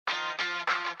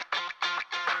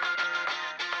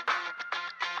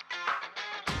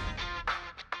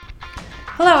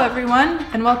Hello, everyone,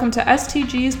 and welcome to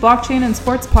STG's Blockchain and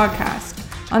Sports podcast.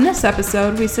 On this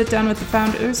episode, we sit down with the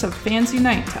founders of Fans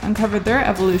Unite to uncover their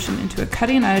evolution into a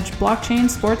cutting-edge blockchain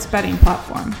sports betting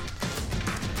platform.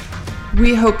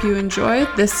 We hope you enjoy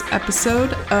this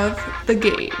episode of The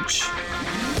Gauge.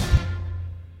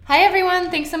 Hi everyone,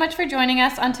 thanks so much for joining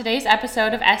us on today's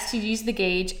episode of STG's The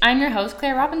Gauge. I'm your host,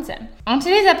 Claire Robinson. On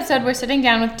today's episode, we're sitting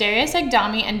down with Darius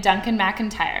Agdami and Duncan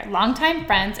McIntyre, longtime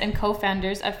friends and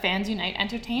co-founders of Fans Unite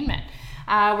Entertainment.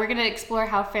 We're going to explore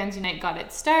how Fans Unite got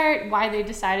its start, why they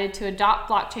decided to adopt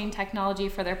blockchain technology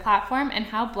for their platform, and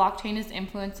how blockchain is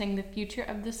influencing the future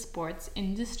of the sports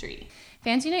industry.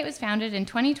 Fans Unite was founded in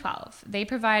 2012. They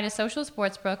provide a social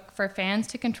sportsbook for fans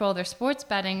to control their sports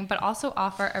betting, but also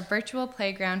offer a virtual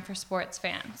playground for sports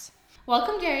fans.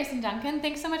 Welcome, Darius and Duncan.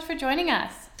 Thanks so much for joining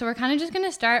us. So we're kind of just going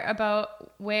to start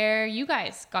about where you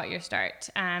guys got your start.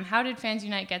 How did Fans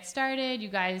Unite get started? You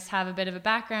guys have a bit of a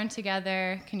background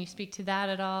together. Can you speak to that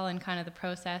at all and kind of the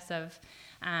process of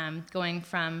going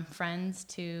from friends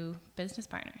to business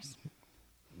partners?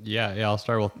 Yeah, I'll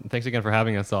start. Well, thanks again for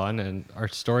having us on. And our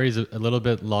story is a little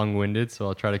bit long-winded, so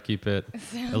I'll try to keep it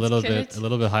a little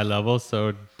bit high level.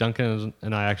 So Duncan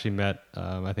and I actually met,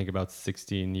 I think about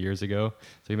 16 years ago.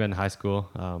 So we met in high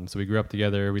school. So we grew up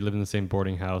together. We lived in the same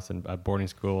boarding house and at boarding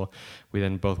school. We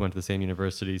then both went to the same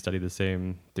university, studied the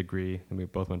same degree, and we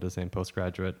both went to the same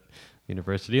postgraduate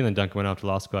university. And then Duncan went off to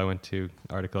law school. I went to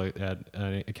article at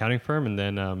an accounting firm, and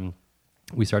then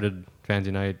we started Fans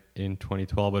Unite in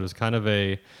 2012, but it was kind of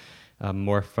a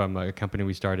more from a company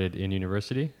we started in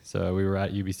university. So we were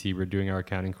at UBC, we were doing our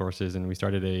accounting courses, and we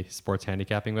started a sports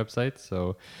handicapping website.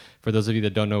 So for those of you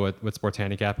that don't know what sports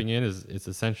handicapping is, it's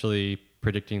essentially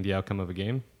predicting the outcome of a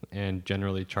game and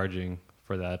generally charging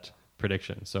for that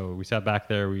prediction. So we sat back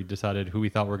there, we decided who we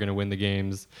thought were going to win the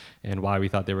games and why we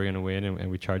thought they were going to win, and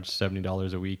we charged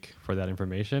 $70 a week for that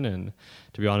information. And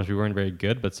to be honest, we weren't very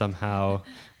good, but somehow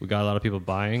we got a lot of people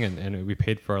buying, and we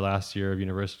paid for our last year of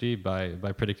university by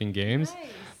predicting games. Nice.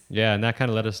 Yeah, and that kind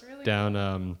of led us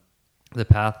down the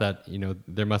path that,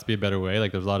 there must be a better way.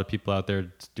 Like, there's a lot of people out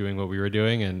there doing what we were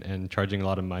doing and charging a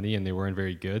lot of money, and they weren't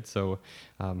very good. So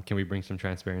can we bring some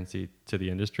transparency to the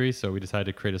industry? So we decided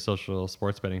to create a social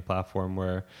sports betting platform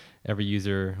where every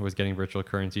user was getting virtual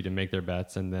currency to make their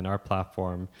bets, and then our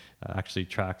platform actually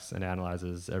tracks and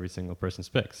analyzes every single person's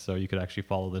picks. So you could actually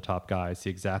follow the top guys, see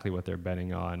exactly what they're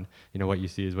betting on. What you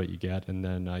see is what you get, and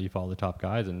then you follow the top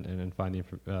guys and find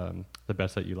the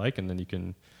bets that you like, and then you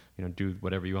can do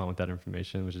whatever you want with that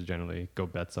information, which is generally go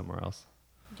bet somewhere else.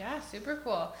 Yeah, super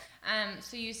cool.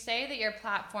 So you say that your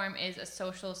platform is a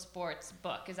social sports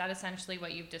book. Is that essentially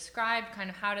what you've described? Kind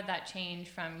of how did that change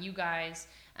from you guys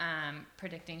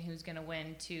predicting who's going to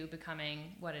win to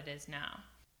becoming what it is now?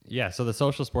 Yeah, so the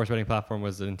social sports betting platform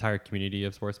was an entire community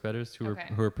of sports bettors who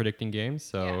were predicting games.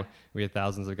 So we had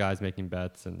thousands of guys making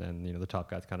bets, and then the top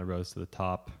guys kind of rose to the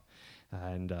top.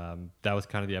 And that was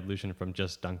kind of the evolution from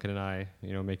just Duncan and I,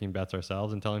 making bets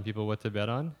ourselves and telling people what to bet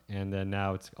on. And then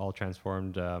now it's all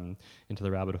transformed into the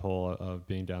rabbit hole of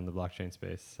being down the blockchain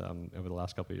space over the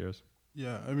last couple of years.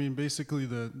 Yeah, I mean, basically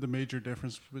the major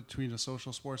difference between a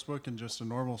social sports book and just a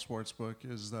normal sports book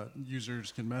is that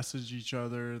users can message each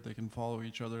other, they can follow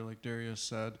each other, like Darius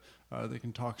said, they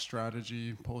can talk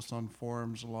strategy, post on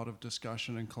forums, a lot of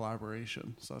discussion and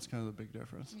collaboration. So that's kind of the big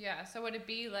difference. Yeah, so would it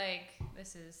be like,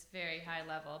 this is very high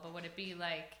level, but would it be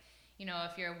like,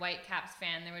 if you're a Whitecaps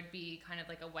fan, there would be kind of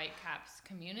like a Whitecaps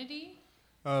community?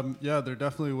 Yeah, there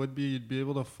definitely would be. You'd be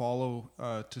able to follow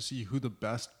to see who the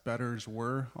best bettors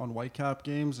were on Whitecap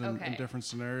games and in different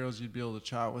scenarios. You'd be able to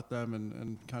chat with them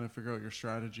and kind of figure out your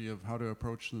strategy of how to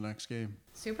approach the next game.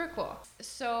 Super cool.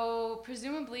 So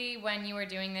presumably when you were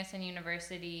doing this in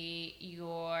university,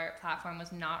 your platform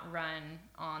was not run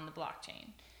on the blockchain,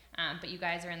 but you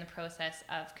guys are in the process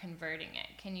of converting it.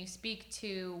 Can you speak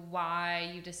to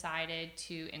why you decided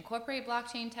to incorporate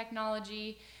blockchain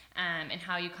technology and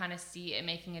how you kind of see it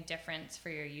making a difference for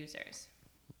your users?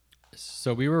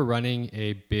 So we were running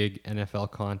a big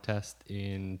NFL contest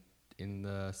in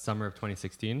the summer of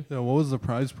 2016. Yeah, what was the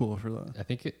prize pool for that? I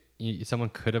think someone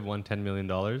could have won $10 million.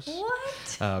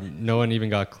 What? No one even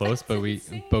got close, but we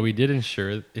did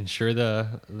insure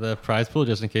the prize pool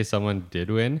just in case someone did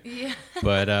win. Yeah.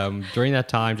 But during that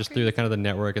time, just through the kind of the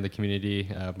network and the community,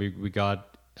 we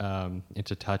got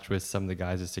into touch with some of the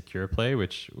guys at Secure Play,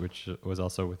 which was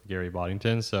also with Gary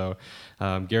Boddington. So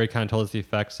Gary kind of told us the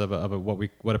effects of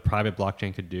what a private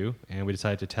blockchain could do, and we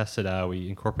decided to test it out. We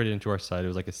incorporated it into our site. It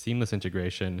was like a seamless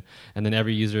integration, and then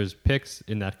every user's picks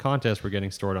in that contest were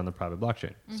getting stored on the private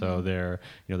blockchain. So their,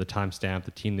 the timestamp,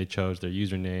 the team they chose, their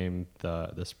username,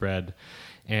 the spread.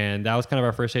 And that was kind of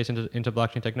our first taste into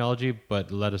blockchain technology,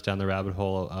 but led us down the rabbit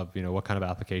hole of, what kind of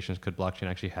applications could blockchain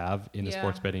actually have in the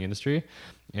sports betting industry,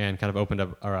 and kind of opened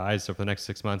up our eyes. So for the next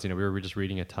 6 months, we were just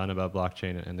reading a ton about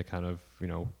blockchain and the kind of,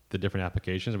 the different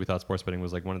applications. We thought sports betting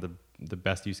was like one of the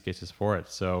best use cases for it.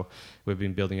 So we've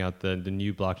been building out the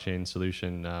new blockchain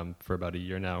solution for about a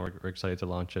year now. We're excited to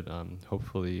launch it,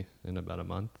 hopefully in about a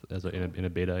month in a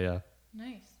beta. Yeah.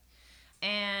 Nice.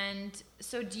 And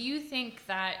so do you think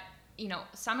that,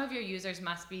 some of your users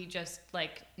must be just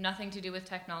like nothing to do with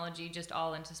technology, just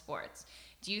all into sports?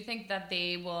 Do you think that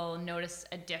they will notice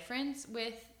a difference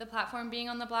with the platform being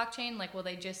on the blockchain? Like, will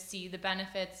they just see the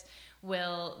benefits?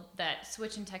 Will that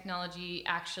switch in technology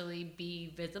actually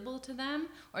be visible to them?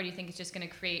 Or do you think it's just going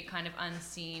to create kind of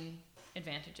unseen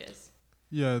advantages?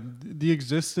 Yeah, the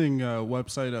existing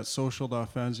website at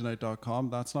social.fansunite.com,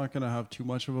 that's not going to have too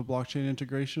much of a blockchain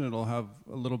integration. It'll have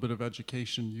a little bit of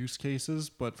education use cases,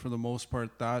 but for the most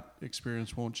part, that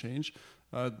experience won't change.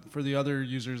 For the other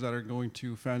users that are going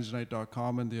to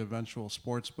fansunite.com and the eventual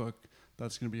sportsbook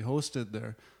that's going to be hosted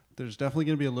there, there's definitely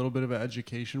going to be a little bit of an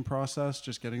education process,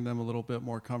 just getting them a little bit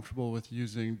more comfortable with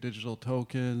using digital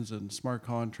tokens and smart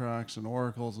contracts and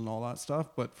oracles and all that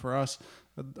stuff. But for us,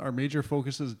 our major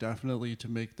focus is definitely to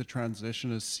make the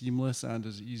transition as seamless and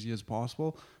as easy as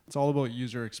possible. It's all about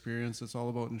user experience. It's all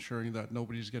about ensuring that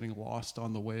nobody's getting lost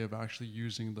on the way of actually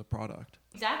using the product.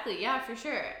 Exactly. Yeah, for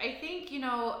sure. I think,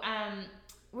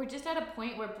 we're just at a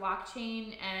point where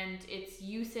blockchain and its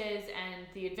uses and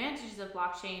the advantages of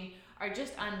blockchain are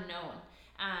just unknown.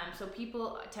 So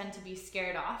people tend to be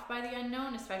scared off by the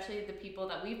unknown, especially the people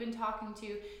that we've been talking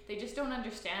to. They just don't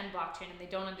understand blockchain and they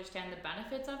don't understand the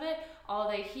benefits of it. All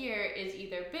they hear is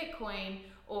either Bitcoin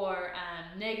or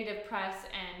negative press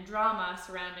and drama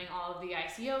surrounding all of the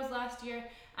ICOs last year,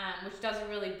 which doesn't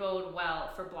really bode well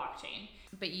for blockchain.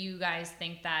 But you guys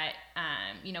think that,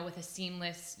 with a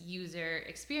seamless user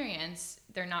experience,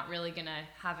 they're not really going to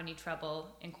have any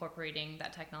trouble incorporating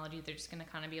that technology. They're just going to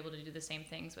kind of be able to do the same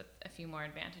things with a few more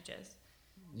advantages.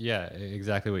 Yeah,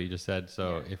 exactly what you just said.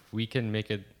 So if we can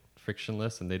make it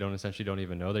frictionless and they don't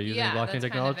even know they're using blockchain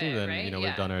technology, kind of it, then, right?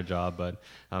 We've done our job. But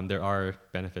there are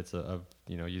benefits of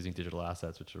using digital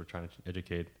assets, which we're trying to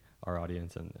educate our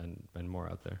audience and more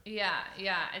out there. Yeah.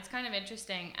 It's kind of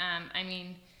interesting.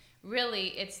 Really,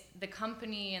 it's the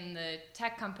company and the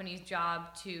tech company's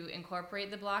job to incorporate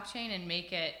the blockchain and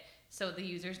make it so the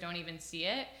users don't even see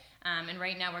it. And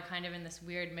right now we're kind of in this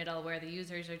weird middle where the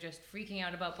users are just freaking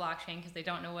out about blockchain because they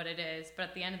don't know what it is. But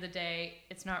at the end of the day,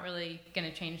 it's not really going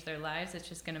to change their lives. It's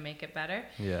just going to make it better.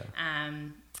 Yeah.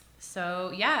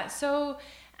 So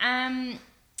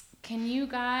can you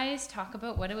guys talk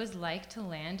about what it was like to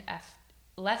land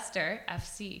Leicester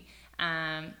FC?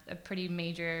 A pretty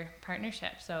major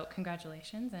partnership. So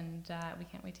congratulations, and we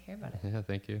can't wait to hear about it. Yeah,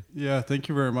 thank you. Yeah, thank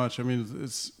you very much. I mean,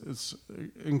 it's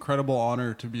an incredible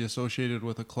honor to be associated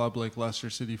with a club like Leicester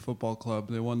City Football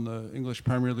Club. They won the English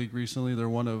Premier League recently. They're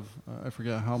one of, I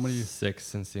forget how many. 6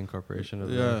 since the incorporation of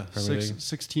the Premier League.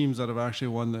 Six teams that have actually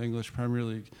won the English Premier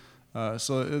League.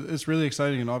 So it's really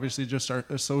exciting, and obviously just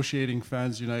associating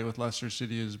Fans Unite with Leicester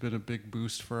City has been a big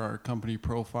boost for our company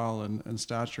profile and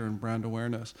stature and brand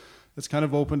awareness. It's kind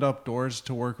of opened up doors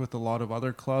to work with a lot of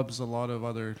other clubs, a lot of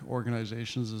other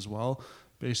organizations as well.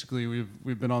 Basically,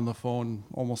 we've been on the phone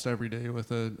almost every day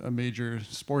with a major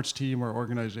sports team or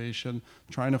organization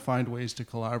trying to find ways to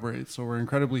collaborate. So we're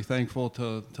incredibly thankful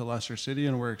to Leicester City,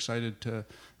 and we're excited to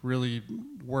really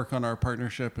work on our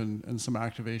partnership and some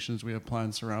activations we have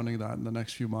planned surrounding that in the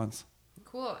next few months.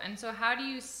 Cool. And so how do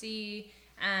you see,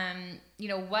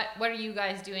 what are you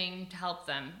guys doing to help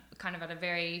them kind of at a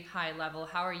very high level?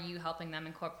 How are you helping them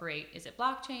incorporate? Is it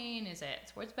blockchain? Is it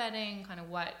sports betting? Kind of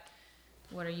what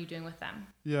are you doing with them?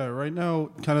 Yeah, right now,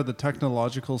 kind of the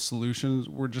technological solutions,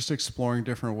 we're just exploring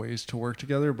different ways to work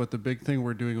together. But the big thing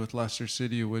we're doing with Leicester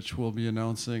City, which we'll be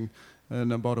announcing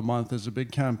in about a month, is a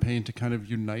big campaign to kind of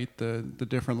unite the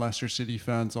different Leicester City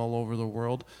fans all over the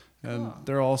world. And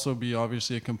there'll also be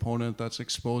obviously a component that's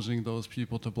exposing those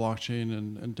people to blockchain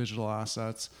and digital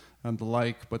assets and the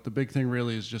like. But the big thing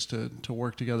really is just to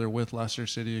work together with Leicester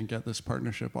City and get this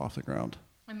partnership off the ground.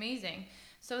 Amazing.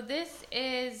 So this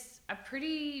is a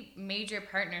pretty major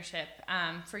partnership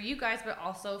for you guys, but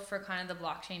also for kind of the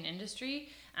blockchain industry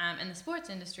and the sports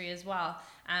industry as well.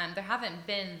 There haven't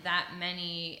been that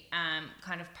many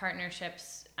kind of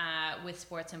partnerships with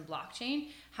sports and blockchain.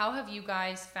 How have you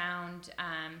guys found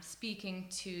speaking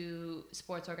to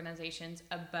sports organizations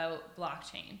about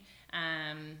blockchain?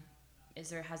 Has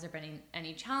there been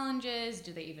any challenges?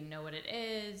 Do they even know what it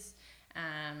is?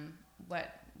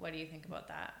 What do you think about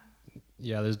that?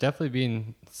 Yeah, there's definitely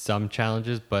been some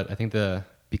challenges, but I think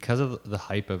because of the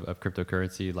hype of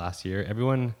cryptocurrency last year,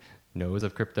 everyone knows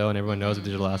of crypto and everyone knows of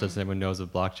digital assets and everyone knows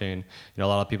of blockchain. You know, a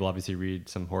lot of people obviously read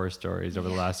some horror stories over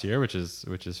the last year, which is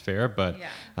fair, but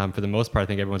for the most part, I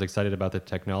think everyone's excited about the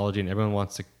technology and everyone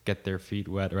wants to get their feet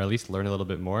wet or at least learn a little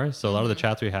bit more. So a lot of the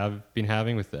chats we have been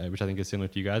having with, which I think is similar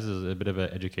to you guys, is a bit of an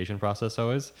education process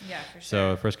always. Yeah, for sure.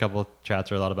 So first couple of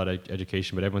chats are a lot about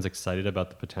education, but everyone's excited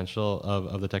about the potential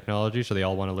of the technology. So they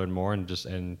all want to learn more and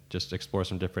just explore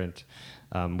some different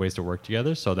ways to work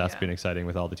together. So that's been exciting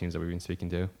with all the teams that we've been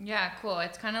speaking to. Yeah, cool.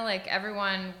 It's kind of like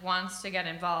everyone wants to get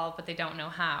involved, but they don't know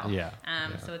how.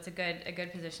 So it's a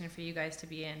good position for you guys to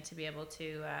be in, to be able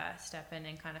to step in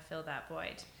and kind of fill that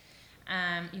void.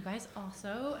 You guys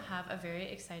also have a very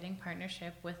exciting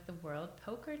partnership with the World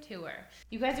Poker Tour.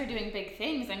 You guys are doing big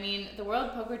things. I mean, the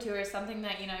World Poker Tour is something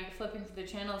that, you're flipping through the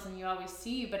channels and you always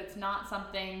see, but it's not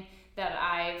something that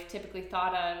I've typically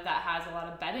thought of that has a lot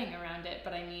of betting around it.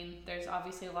 But I mean, there's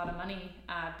obviously a lot of money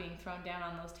being thrown down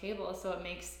on those tables, so it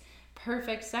makes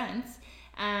perfect sense.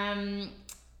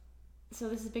 So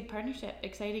this is a big partnership.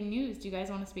 Exciting news. Do you guys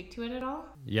want to speak to it at all?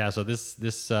 Yeah, so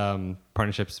this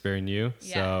partnership is very new.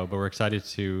 But we're excited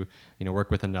to work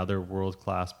with another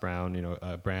world-class brand,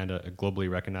 a globally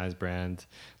recognized brand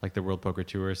like the World Poker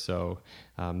Tour. So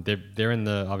they're in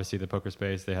obviously the poker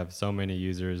space. They have so many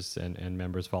users and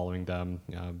members following them,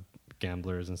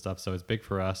 gamblers and stuff. So it's big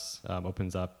for us.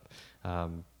 Opens up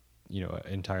an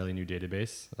entirely new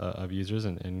database of users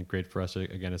and great for us to,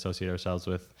 again, associate ourselves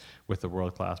with a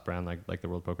world-class brand like the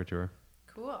World Poker Tour.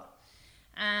 Cool.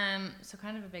 So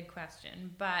kind of a big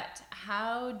question, but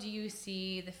how do you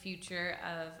see the future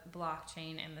of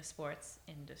blockchain in the sports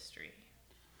industry?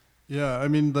 Yeah, I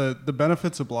mean, the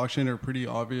benefits of blockchain are pretty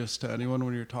obvious to anyone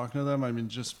when you're talking to them. I mean,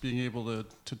 just being able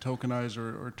to tokenize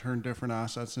or turn different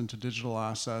assets into digital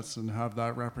assets and have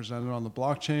that represented on the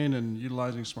blockchain and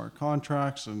utilizing smart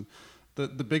contracts. And the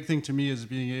big thing to me is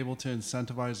being able to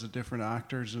incentivize the different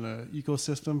actors in an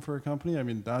ecosystem for a company. I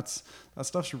mean, that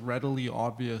stuff's readily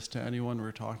obvious to anyone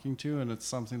we're talking to, and it's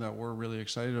something that we're really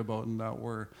excited about and that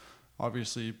we're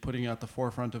obviously putting at the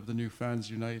forefront of the new Fans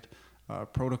Unite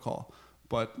protocol.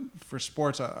 But for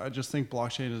sports, I just think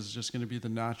blockchain is just going to be the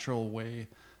natural way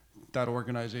that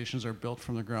organizations are built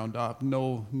from the ground up.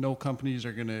 No companies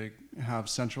are going to have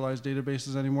centralized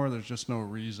databases anymore. There's just no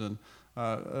reason.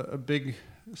 A big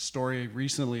story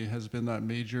recently has been that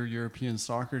major European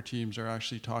soccer teams are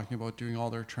actually talking about doing all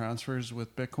their transfers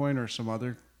with Bitcoin or some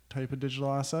other type of digital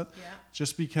asset.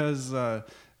 Just because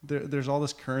there's all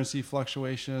this currency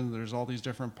fluctuation, there's all these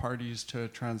different parties to a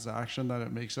transaction that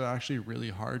it makes it actually really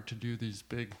hard to do these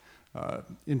big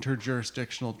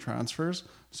interjurisdictional transfers.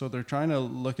 So they're trying to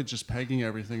look at just pegging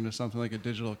everything to something like a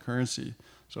digital currency.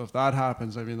 So if that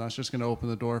happens, I mean, that's just going to open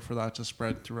the door for that to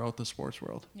spread throughout the sports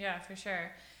world. Yeah, for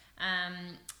sure.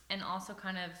 And also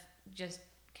kind of just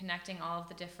connecting all of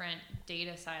the different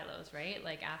data silos, right?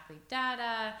 Like athlete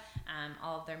data,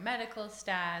 all of their medical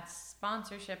stats,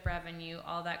 sponsorship revenue,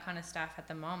 all that kind of stuff at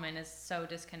the moment is so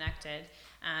disconnected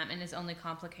and is only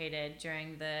complicated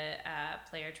during the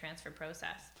player transfer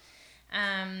process.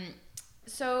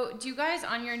 So do you guys,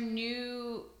 on your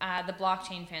new, the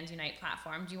Blockchain Fans Unite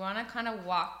platform, do you want to kind of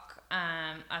walk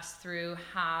us through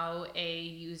how a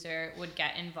user would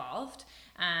get involved?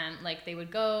 Like they would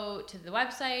go to the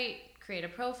website, create a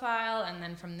profile, and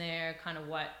then from there, kind of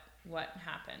what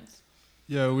happens?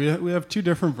 Yeah, we have two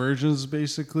different versions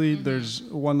basically. Mm-hmm. There's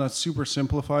one that's super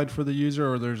simplified for the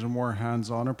user, or there's a more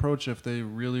hands-on approach if they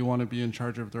really want to be in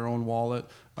charge of their own wallet.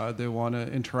 They want to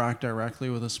interact directly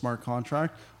with a smart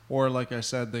contract. Or like I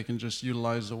said, they can just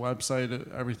utilize the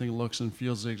website. Everything looks and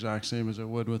feels the exact same as it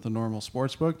would with a normal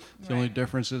sportsbook. The only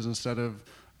difference is instead of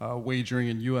wagering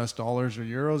in US dollars or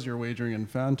euros, you're wagering in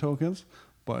fan tokens.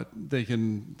 But they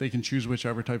can choose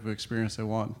whichever type of experience they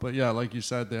want. But yeah, like you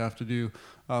said, they have to do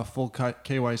full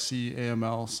KYC,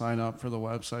 AML, sign up for the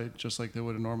website, just like they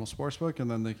would a normal sportsbook,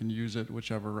 and then they can use it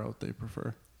whichever route they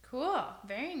prefer. Cool.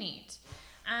 Very neat.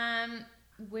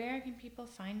 Where can people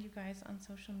find you guys on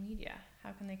social media?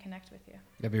 How can they connect with you?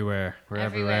 Everywhere. We're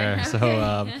everywhere. Okay.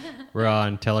 So we're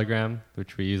on Telegram,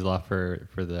 which we use a lot for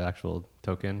the actual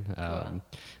token. Cool.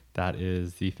 That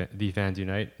is the Fans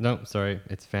Unite. No, sorry,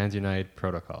 it's Fans Unite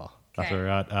Protocol. That's where we're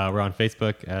at. We're on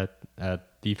Facebook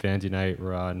at the Fans Unite.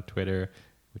 We're on Twitter,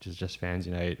 which is just Fans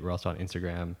Unite. We're also on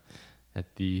Instagram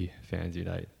at the Fans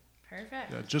Unite.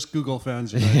 Perfect. Yeah, just Google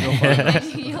Fans Unite. You'll find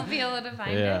us. You'll be able to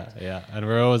find it. Yeah. And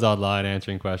we're always online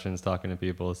answering questions, talking to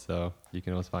people. So you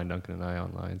can always find Duncan and I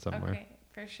online somewhere. Okay,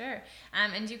 for sure.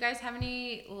 And do you guys have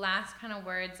any last kind of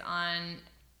words on,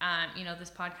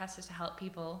 this podcast is to help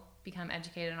people become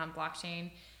educated on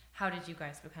blockchain? How did you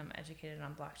guys become educated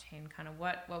on blockchain? Kind of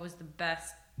what was the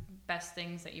best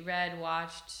things that you read,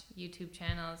 watched, YouTube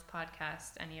channels,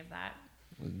 podcasts, any of that?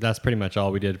 That's pretty much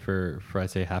all we did for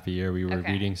I'd say half a year. We were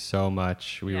reading so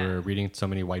much. We were reading so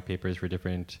many white papers for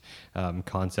different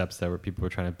concepts that people were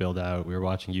trying to build out. We were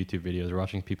watching YouTube videos. We were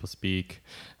watching people speak.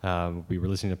 We were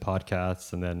listening to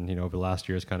podcasts. And then, over the last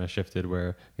year it's kind of shifted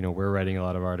where, we're writing a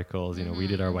lot of articles. We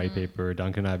did our white paper.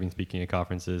 Duncan and I have been speaking at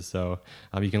conferences. So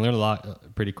you can learn a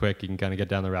lot pretty quick. You can kind of get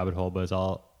down the rabbit hole, but it's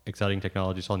all exciting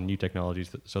technology. It's all new technologies.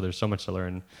 So there's so much to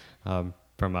learn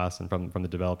from us and from the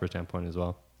developer standpoint as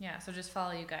well. Yeah, so just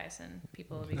follow you guys and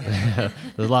people will be good.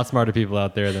 There's a lot smarter people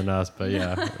out there than us, but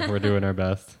yeah, we're doing our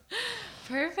best.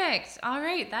 Perfect. All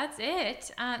right, that's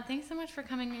it. Thanks so much for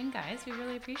coming in, guys. We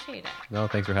really appreciate it. No,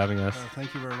 thanks for having us.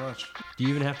 Thank you very much. Do you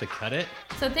even have to cut it?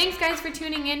 So thanks, guys, for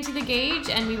tuning in to The Gauge,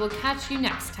 and we will catch you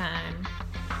next time.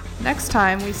 Next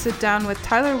time, we sit down with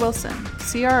Tyler Wilson,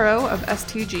 CRO of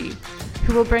STG,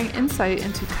 who will bring insight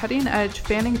into cutting-edge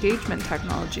fan engagement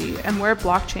technology and where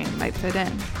blockchain might fit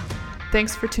in.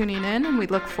 Thanks for tuning in, and we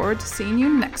look forward to seeing you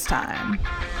next time.